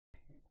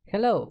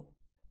Hello,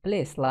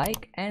 please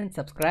like and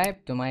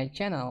subscribe to my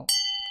channel.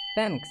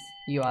 Thanks,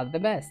 you are the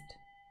best.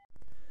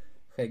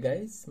 Hey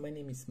guys, my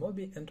name is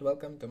Mobi and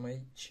welcome to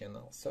my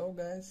channel. So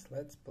guys,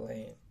 let's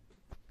play.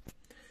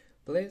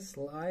 Please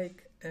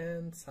like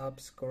and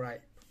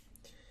subscribe.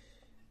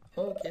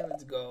 Okay,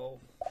 let's go.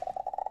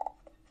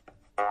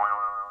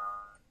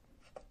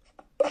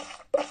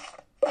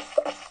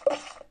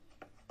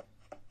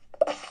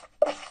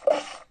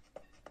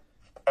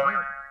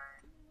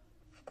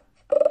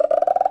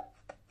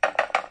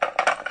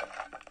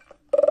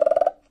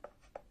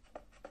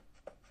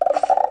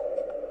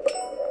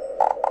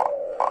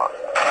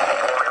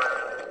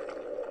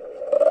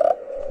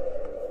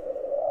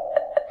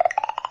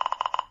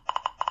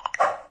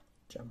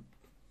 Jump.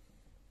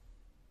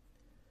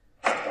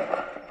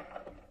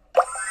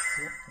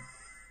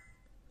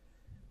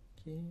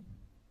 Okay.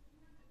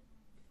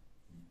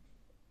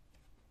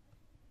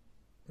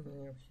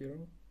 New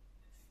hero.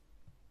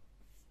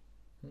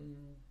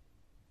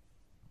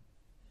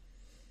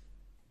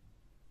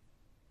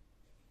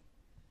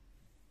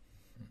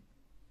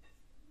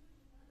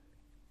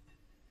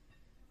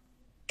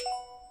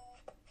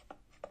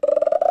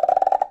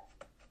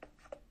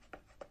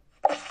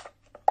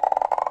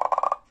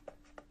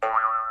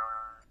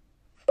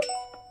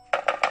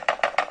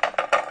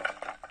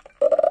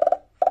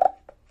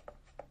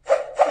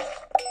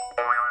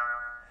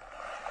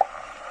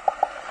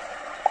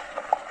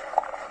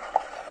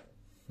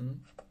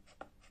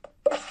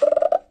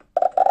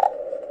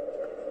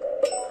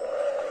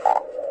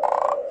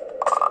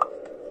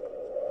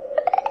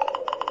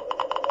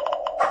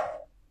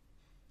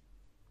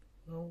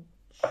 No.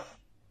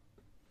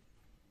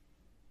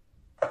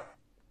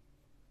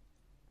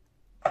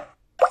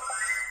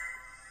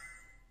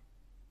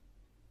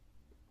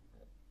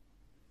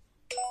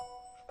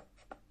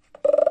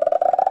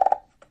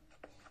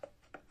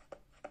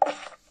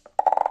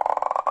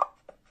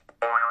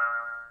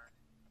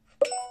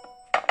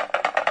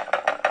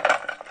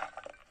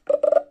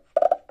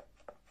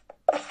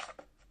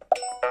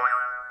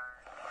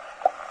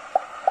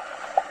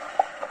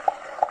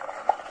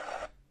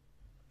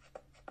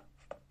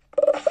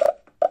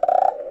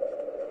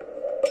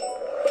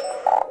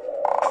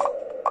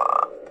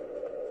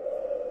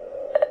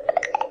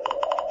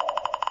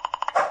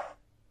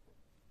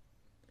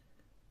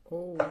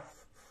 Oh,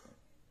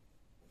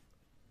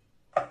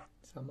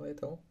 some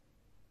little.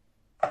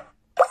 Okay,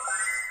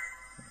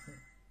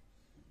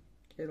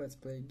 let's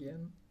play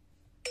again.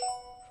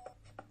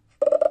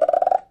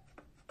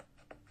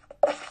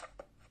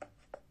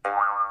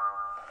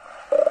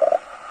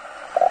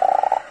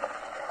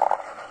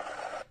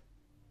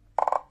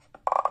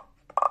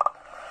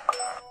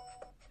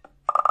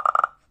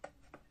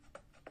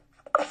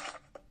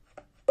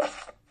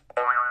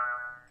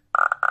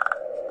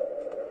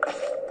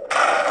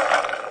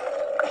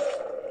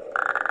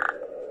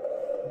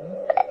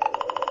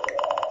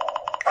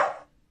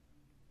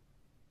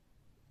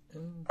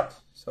 And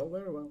so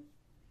very well.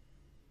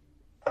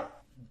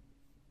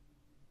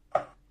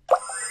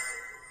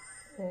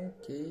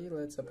 Okay,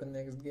 let's open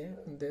next game.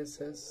 This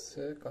is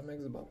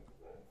Comics Ball.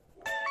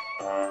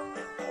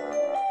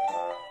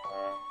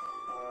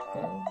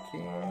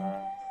 Okay.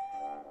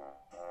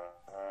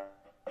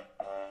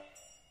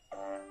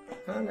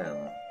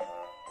 Adam.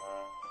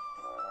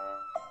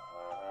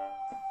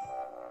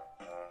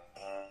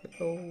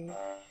 Hello.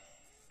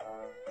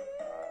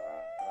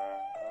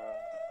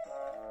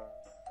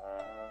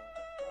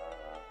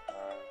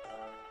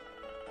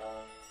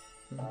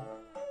 No.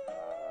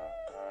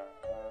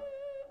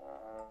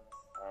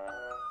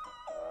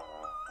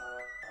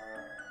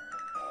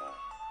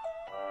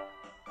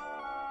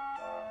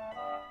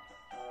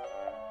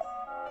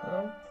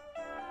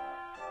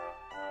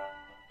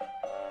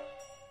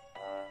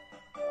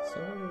 So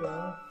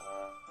well.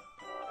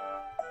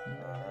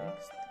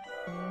 Next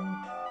game.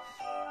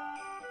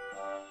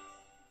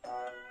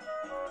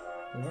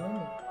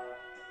 One.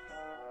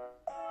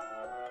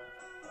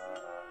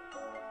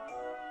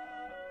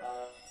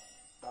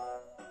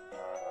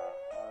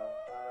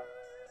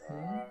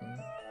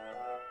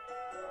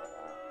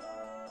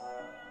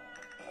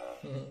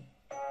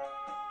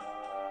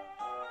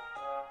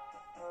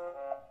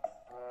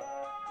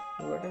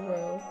 Very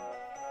well.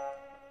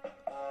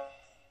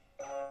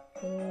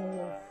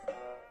 Oh.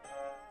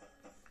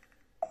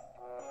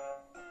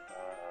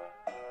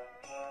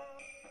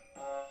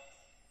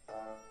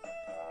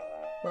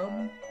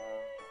 Mom.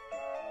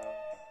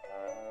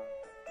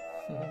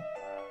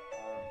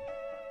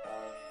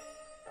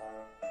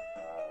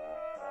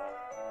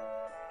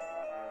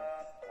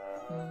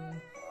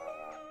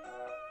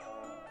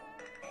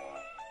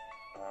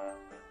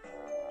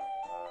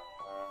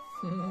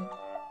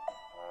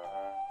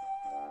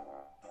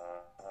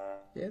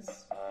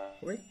 Yes,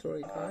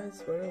 victory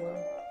guys, very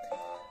well.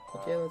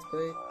 Okay, let's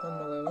play one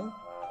more level.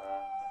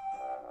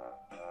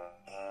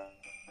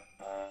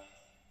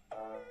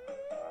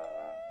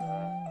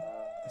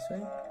 This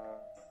way.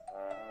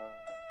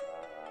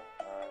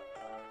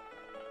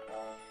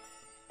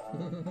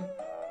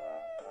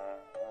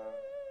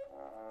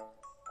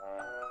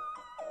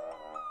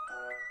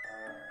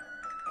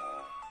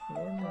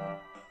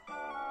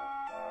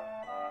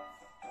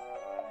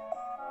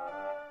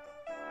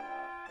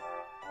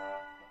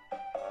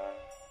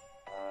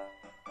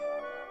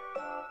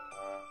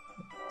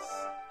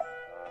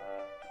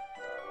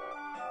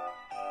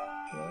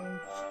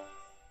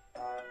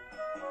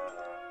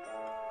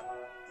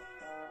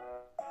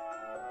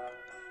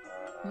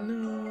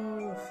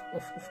 No.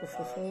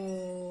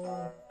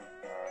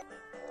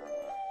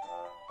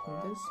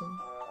 This one.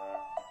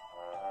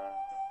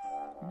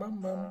 Bum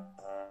bum.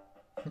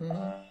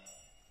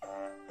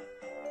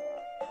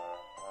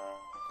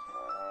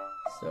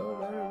 So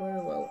very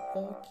well.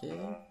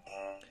 Okay.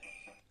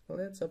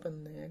 Let's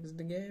open next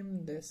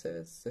game. This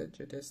is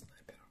GT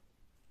Sniper.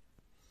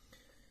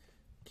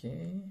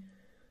 Okay.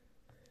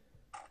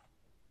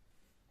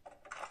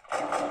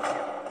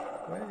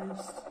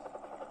 Where's...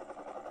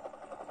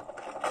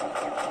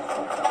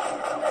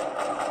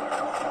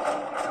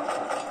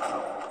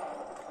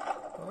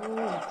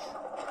 Ouch.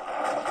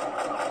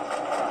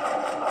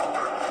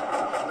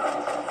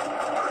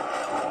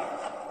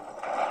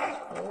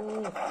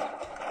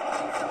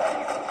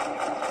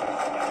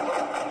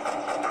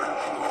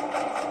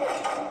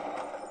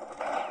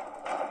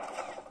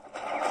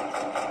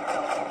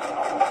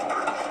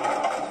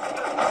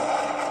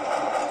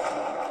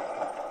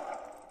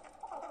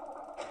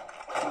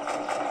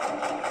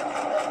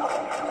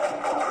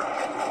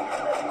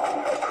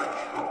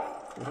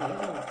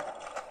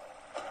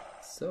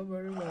 So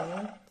very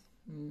well.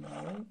 No.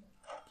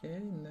 Okay,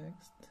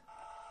 next.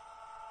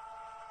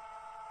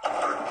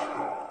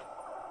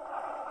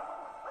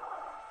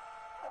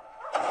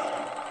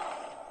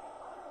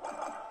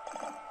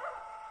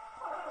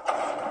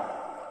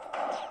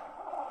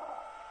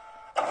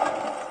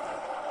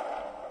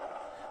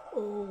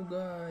 Oh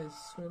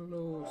guys, we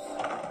lose.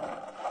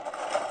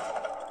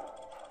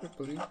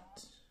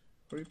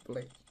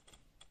 Replay.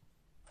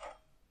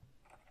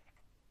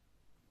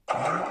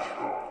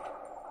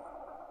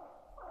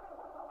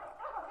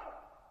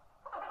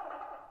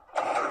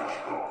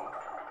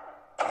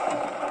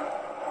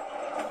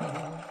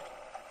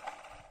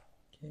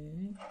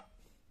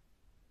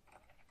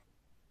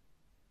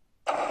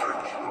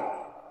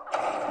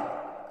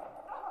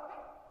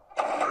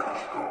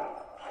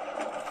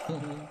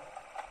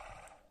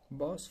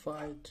 Boss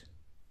fight.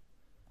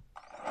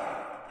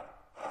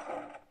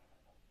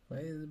 Where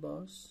is the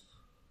boss?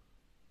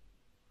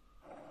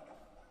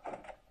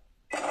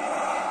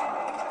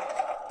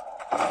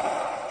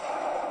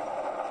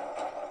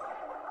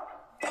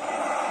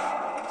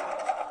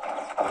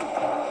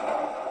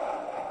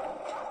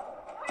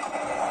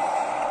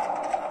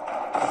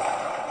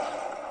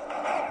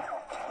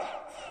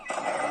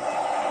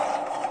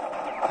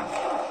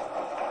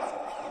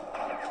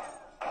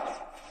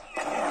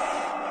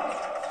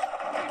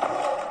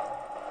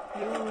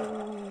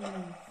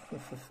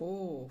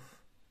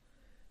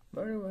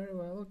 Very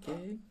well,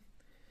 okay.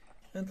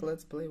 And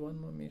let's play one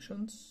more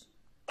missions.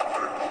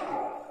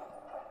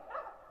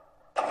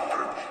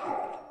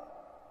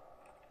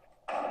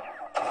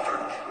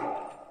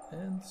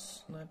 And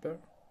sniper.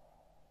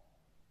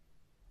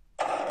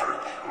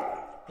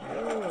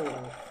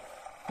 Yo.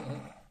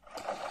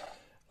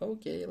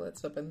 Okay,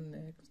 let's open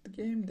next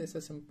game. This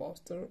is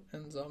Impostor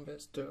and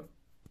Zombies 2.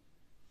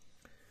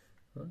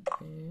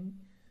 Okay.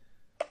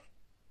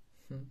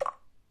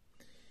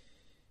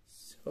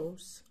 So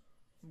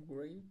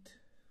great.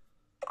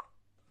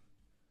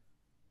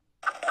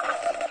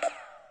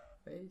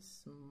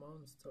 Face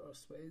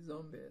monsters, face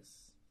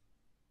zombies.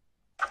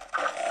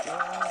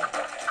 Wow.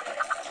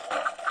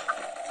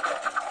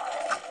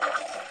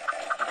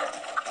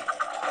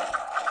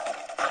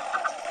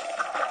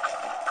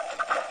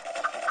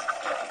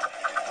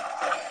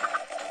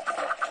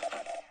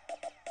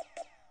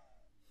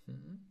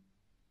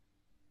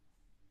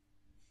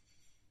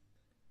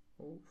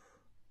 Oof.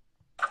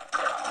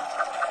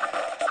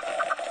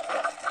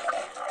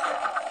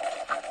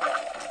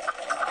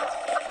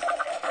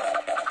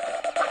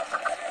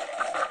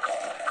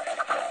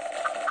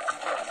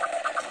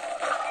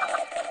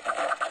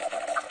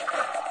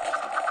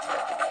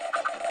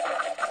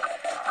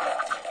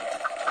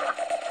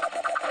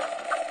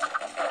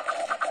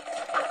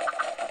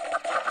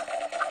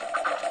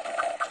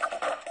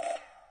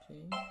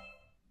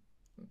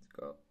 Let's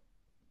go.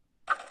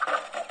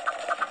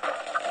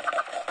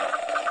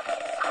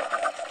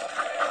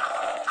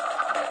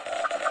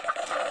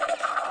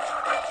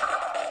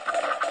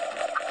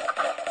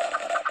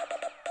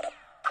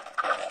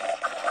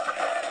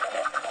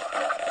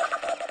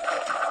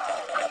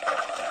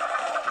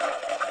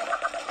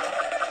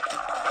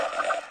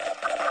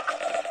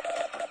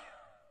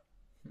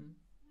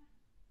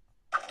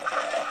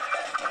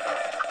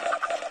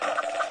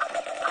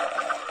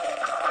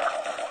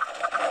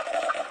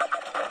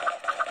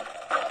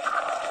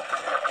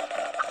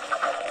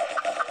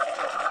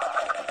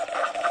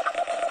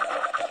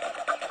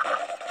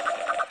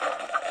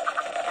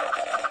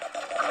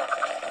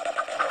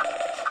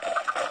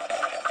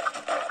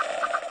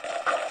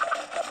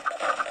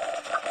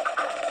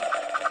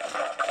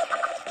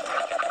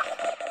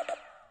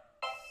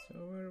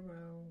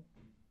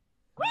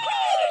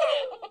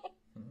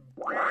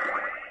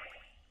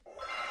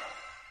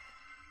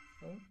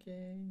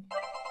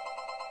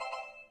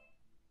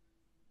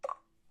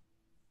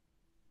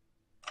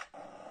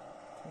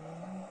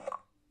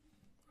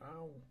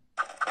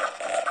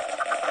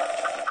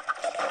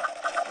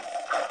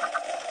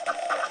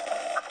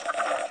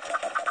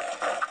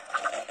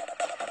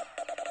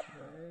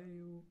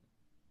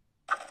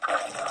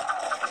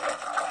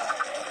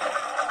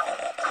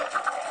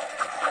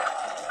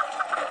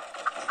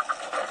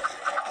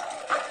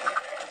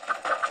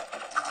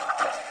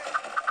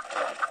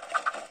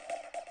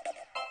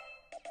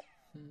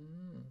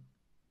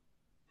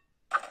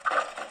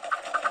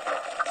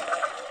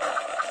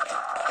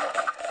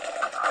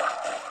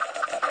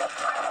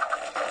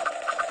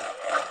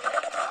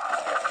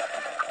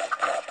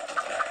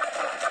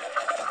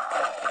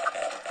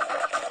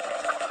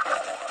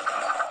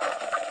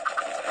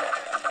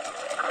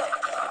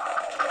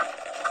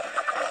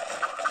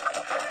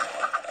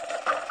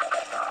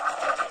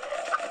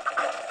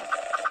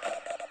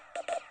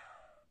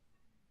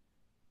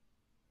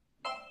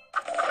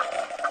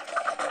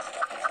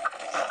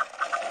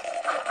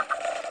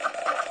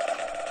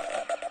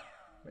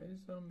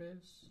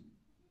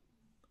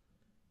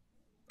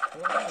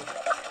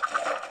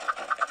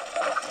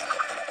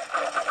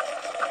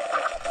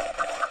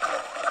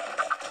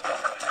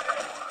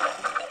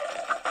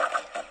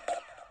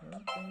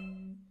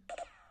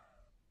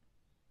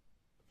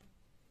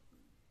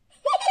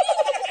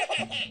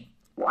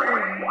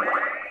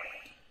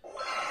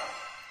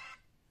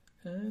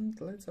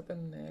 let's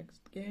open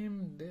next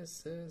game.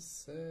 This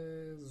is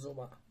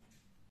Zooba.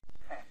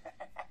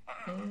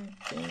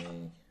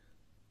 Okay.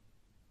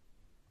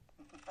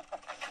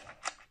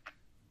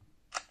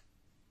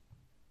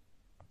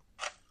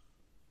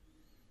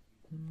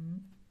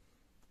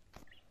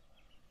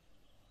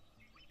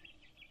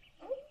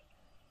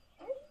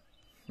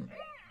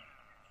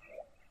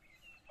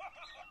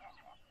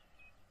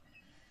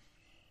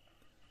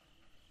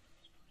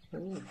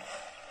 Ooh.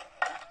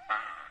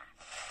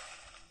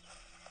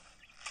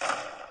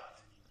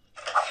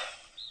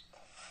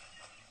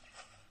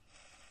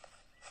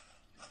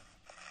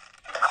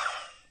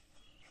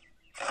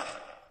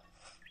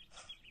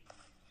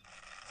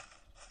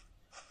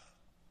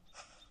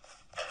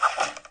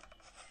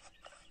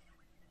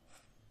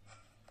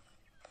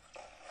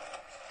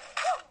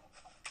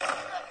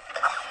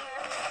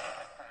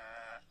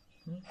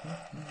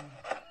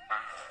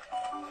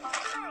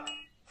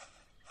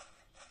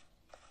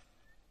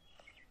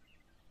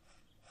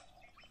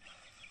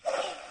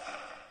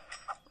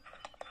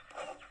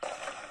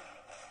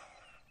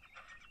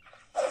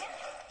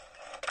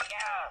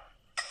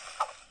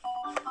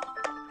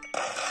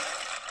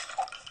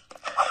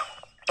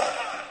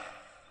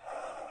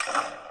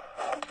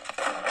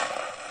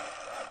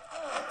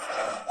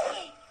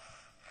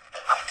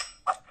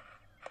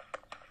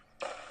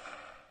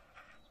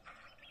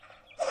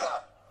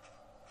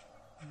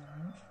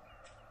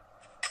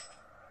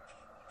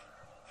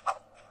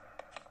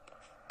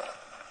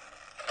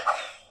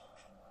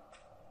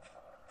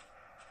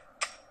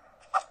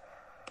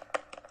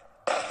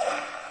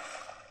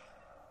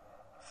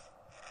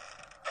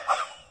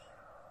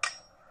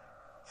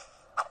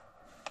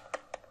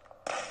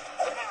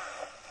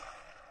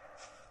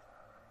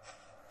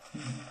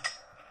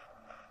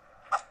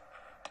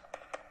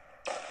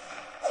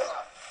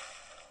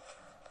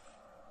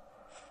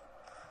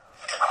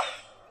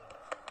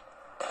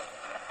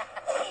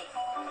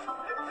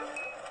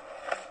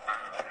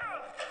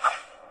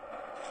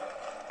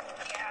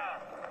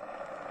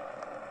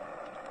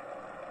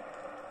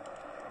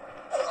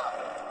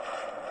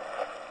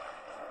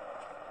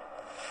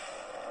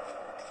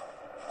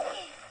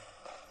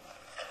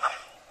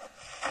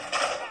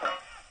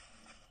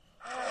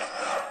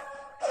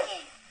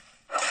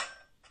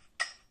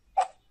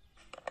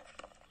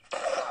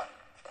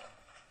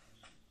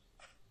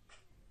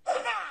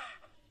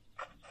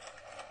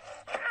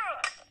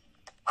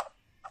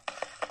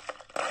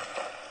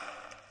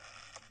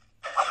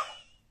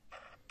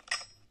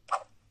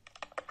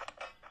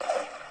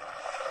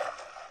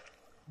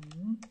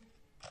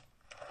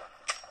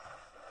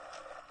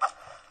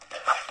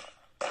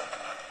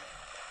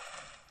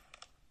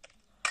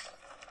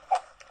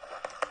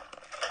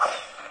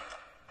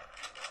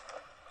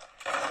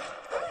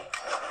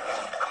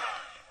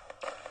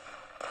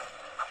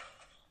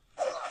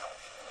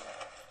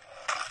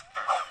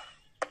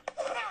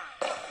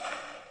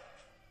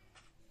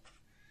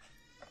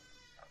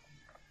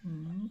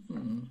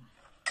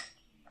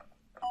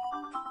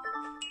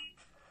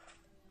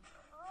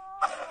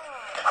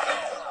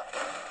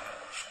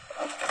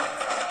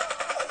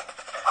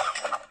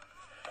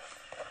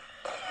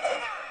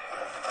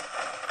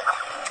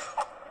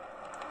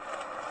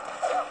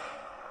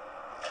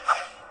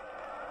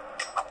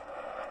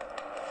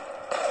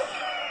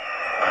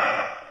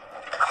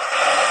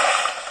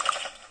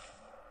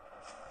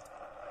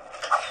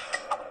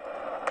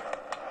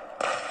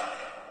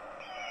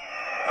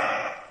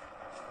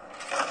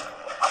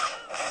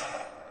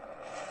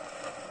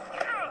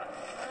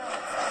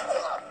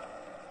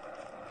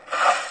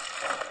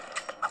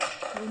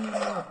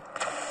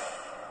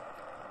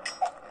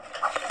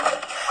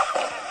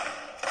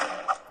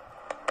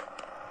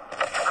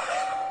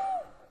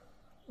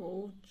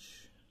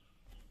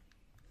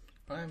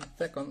 I'm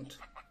second,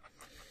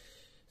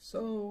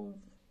 so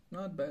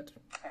not bad.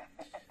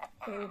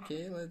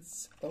 Okay,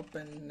 let's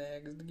open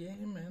next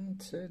game, and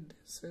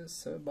this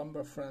is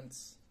Bomber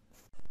Friends.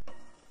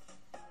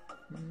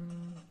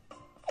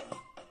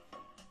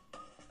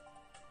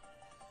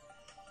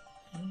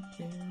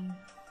 Okay.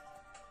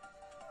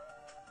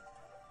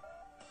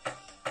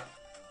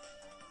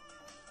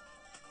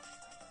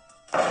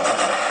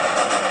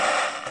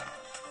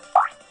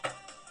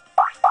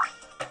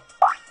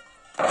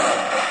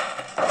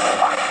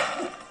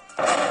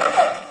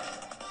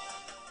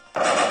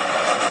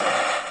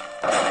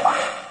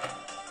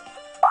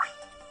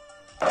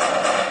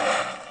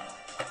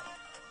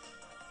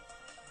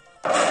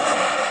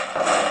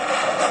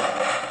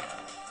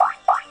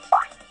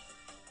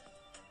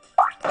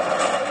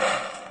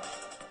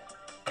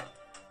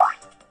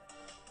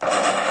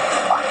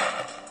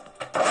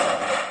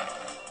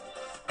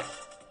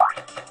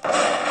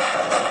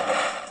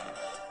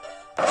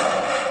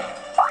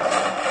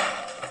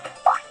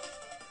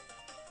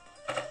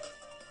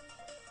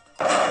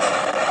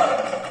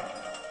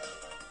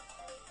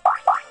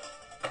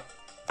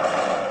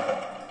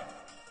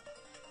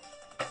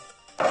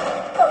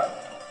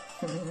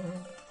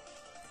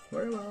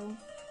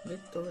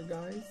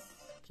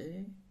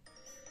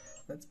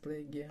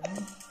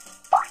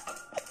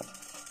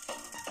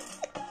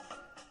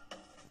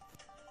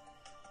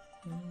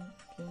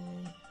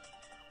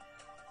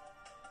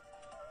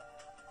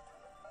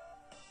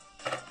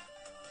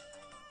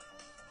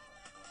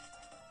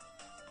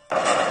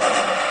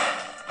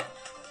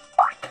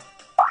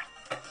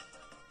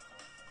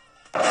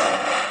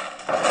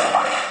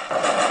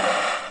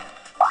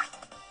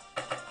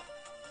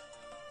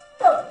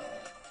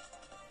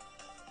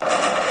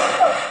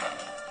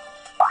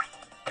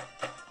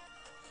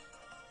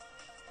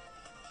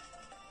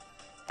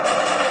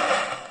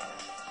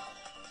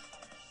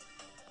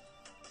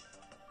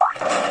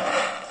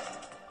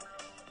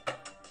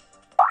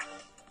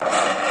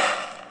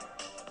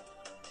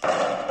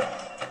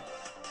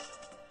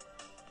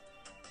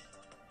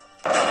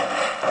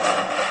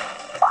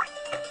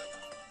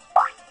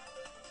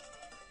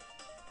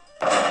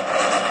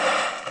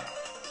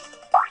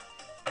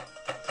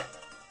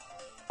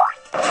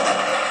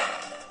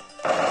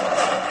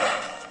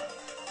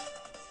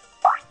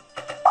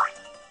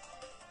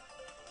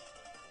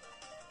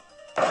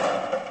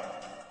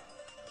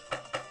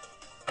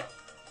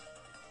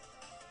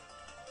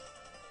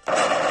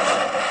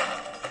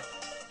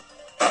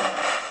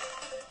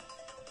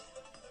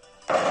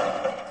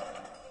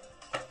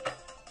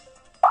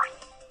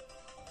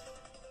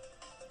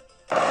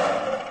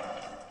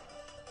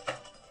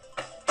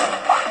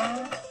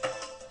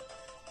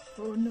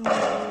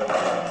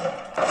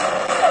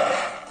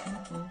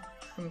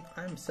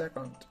 I'm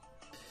second.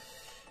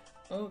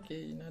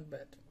 Okay, not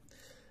bad.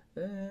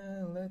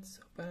 Let's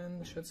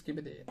open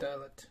Skibidi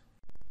toilet.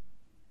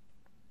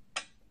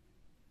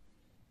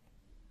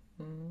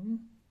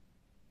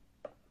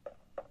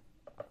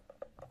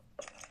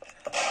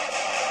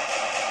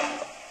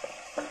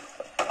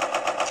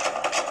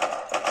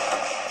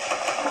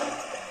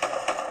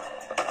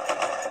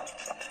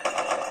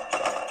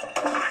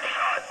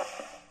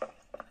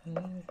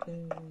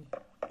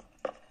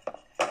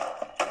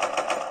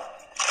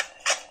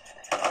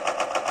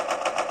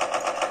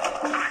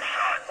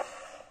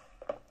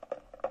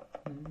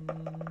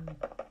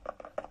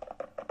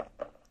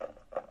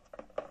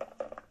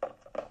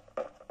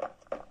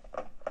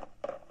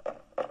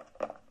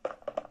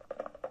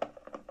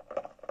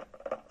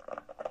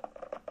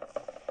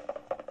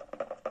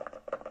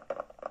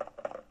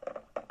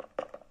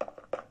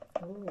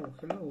 Oh,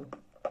 hello.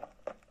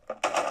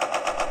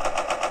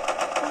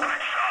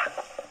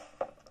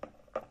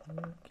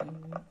 Okay.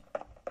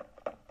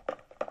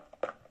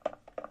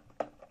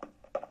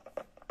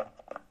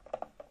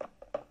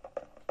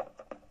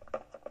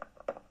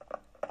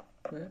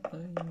 Where are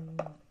you?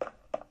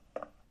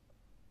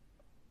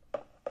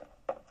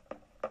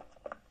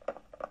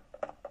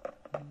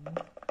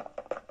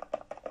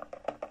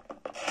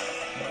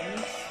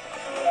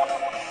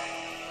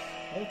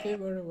 Okay,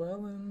 very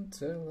well, and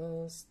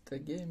last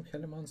game,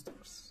 Heli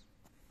monsters.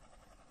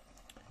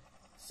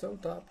 So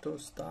tap to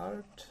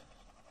start.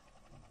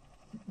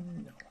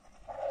 No.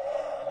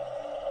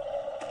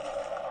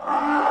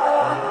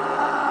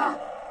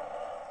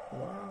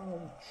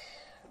 Wow.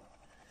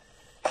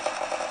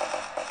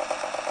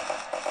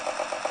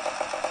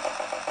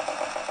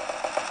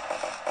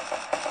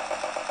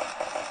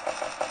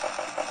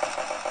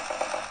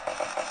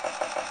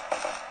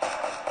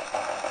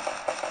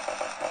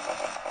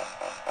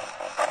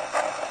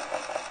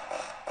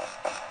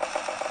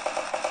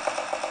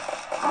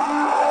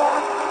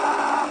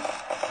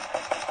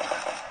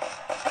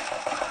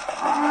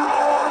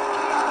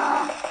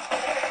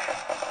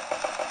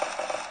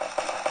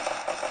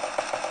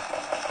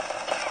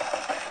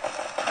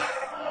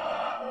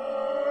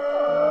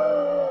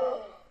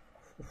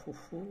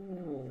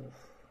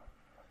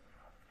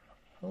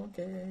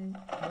 Okay,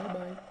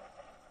 bye-bye.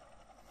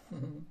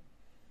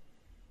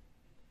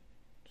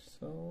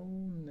 So,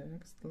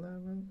 next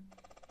level.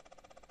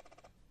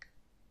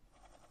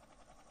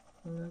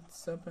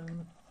 Let's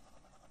open.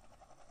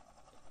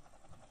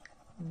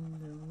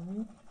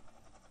 No.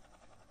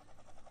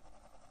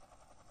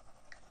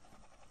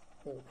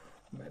 Oh,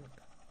 bank.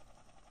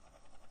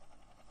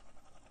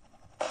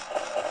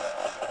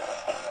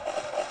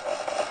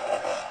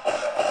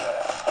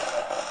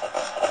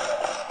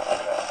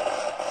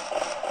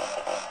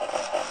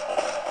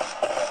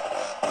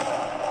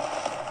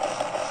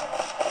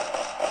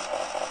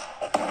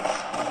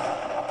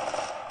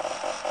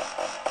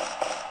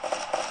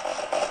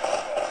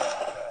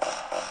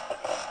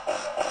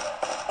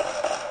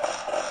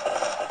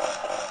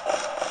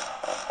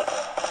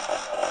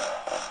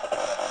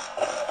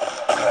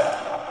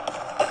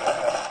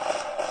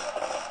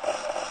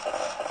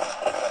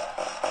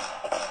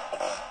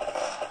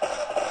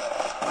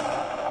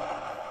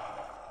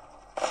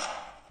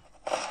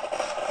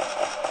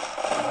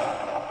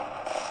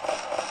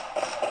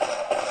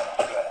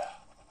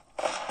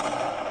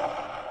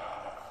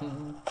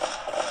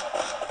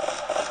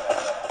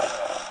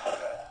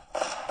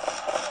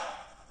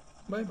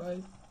 Bye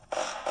bye.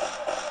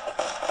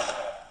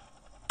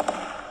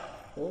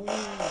 Oh.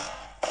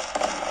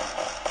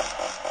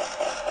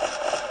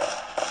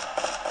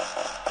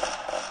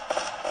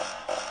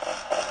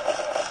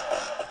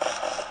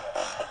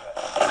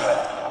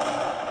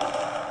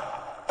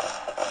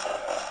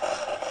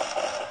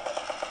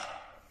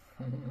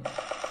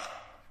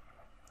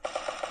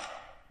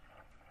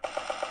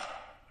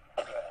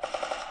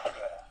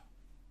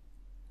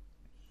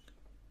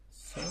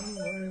 So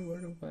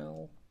very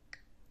well.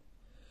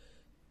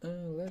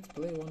 Let's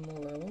play one more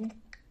level.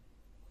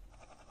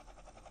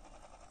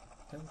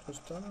 Time to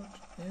start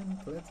and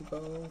let's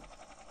go.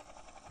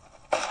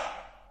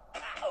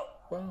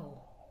 Wow.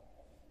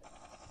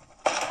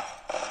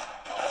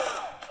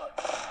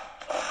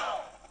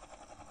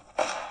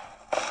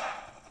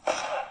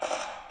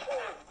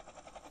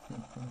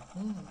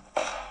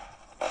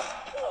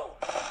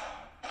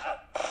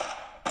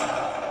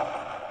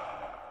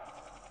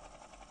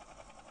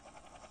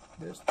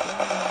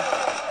 Destroy.